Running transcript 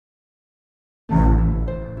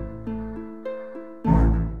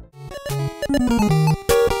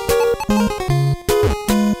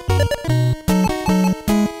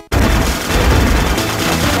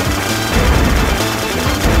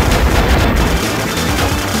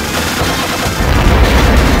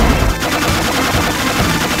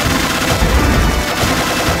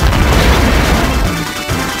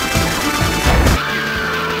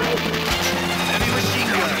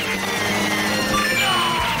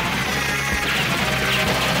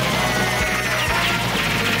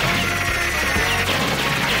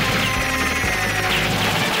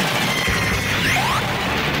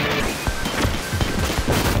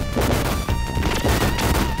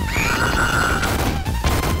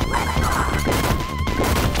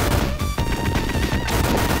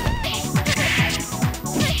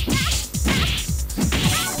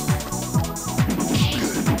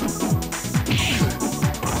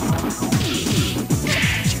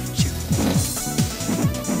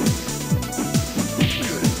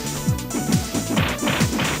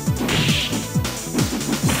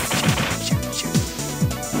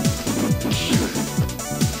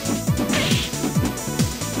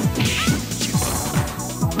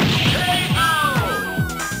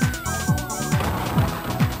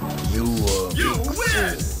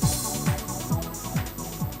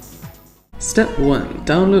Step 1.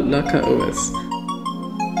 Download Lakka OS.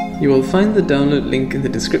 You will find the download link in the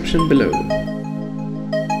description below.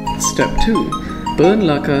 Step 2. Burn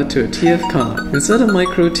Lakka to a TF card. Insert a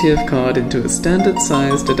micro TF card into a standard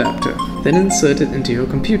sized adapter, then insert it into your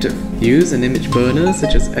computer. Use an image burner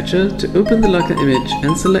such as Etcher to open the Lakka image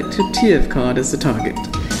and select your TF card as the target.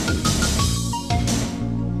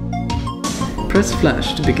 Press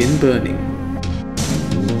flash to begin burning.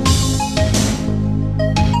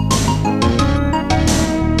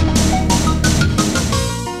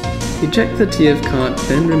 Eject the TF card,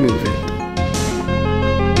 then remove it.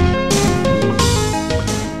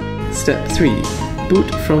 Step 3.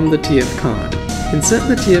 Boot from the TF card. Insert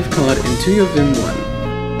the TF card into your VIM1.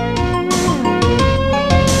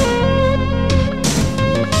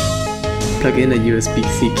 Plug in a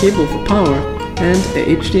USB-C cable for power and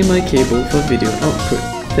a HDMI cable for video output.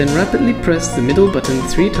 Then rapidly press the middle button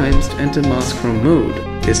 3 times to enter mask from mode.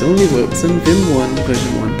 This only works on VIM1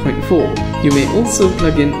 version 1.4. You may also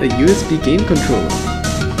plug in a USB game controller.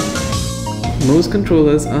 Most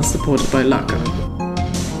controllers are supported by Lakka.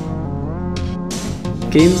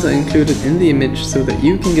 Games are included in the image so that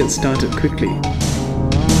you can get started quickly.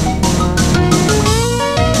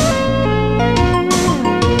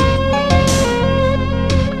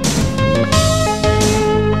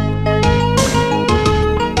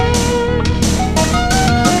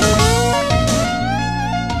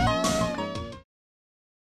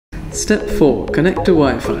 Step 4. Connect to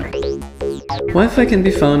Wi-Fi. Wi-Fi can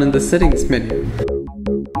be found in the settings menu.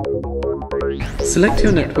 Select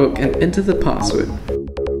your network and enter the password.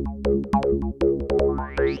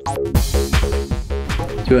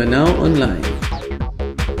 You are now online.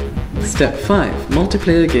 Step 5.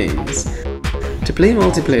 Multiplayer games. To play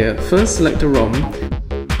multiplayer, first select a ROM,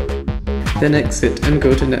 then exit and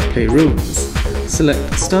go to NetPlay Rooms.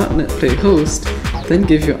 Select Start NetPlay Host, then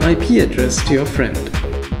give your IP address to your friend.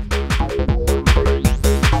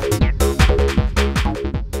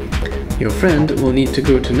 Your friend will need to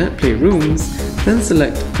go to NetPlay Rooms, then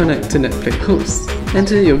select Connect to NetPlay Host.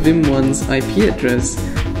 Enter your VIM1's IP address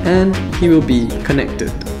and he will be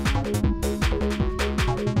connected.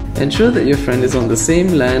 Ensure that your friend is on the same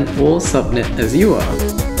LAN or subnet as you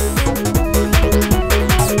are.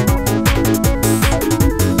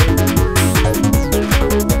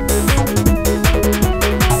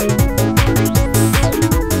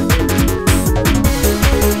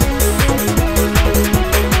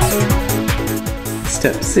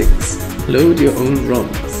 Step 6. Load your own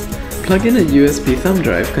ROMs. Plug in a USB thumb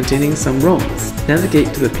drive containing some ROMs.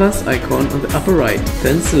 Navigate to the plus icon on the upper right,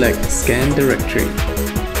 then select Scan Directory.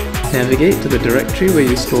 Navigate to the directory where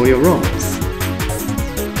you store your ROMs.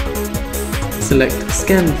 Select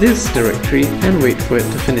Scan This directory and wait for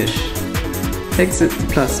it to finish. Exit the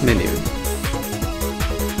plus menu.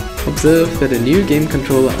 Observe that a new game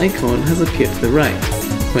controller icon has appeared to the right.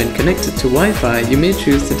 When connected to Wi-Fi, you may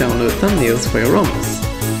choose to download thumbnails for your ROMs.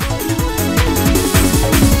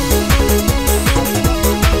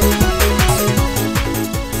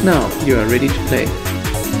 Now you are ready to play.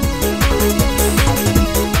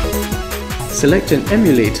 Select an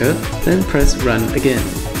emulator, then press Run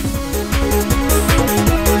again.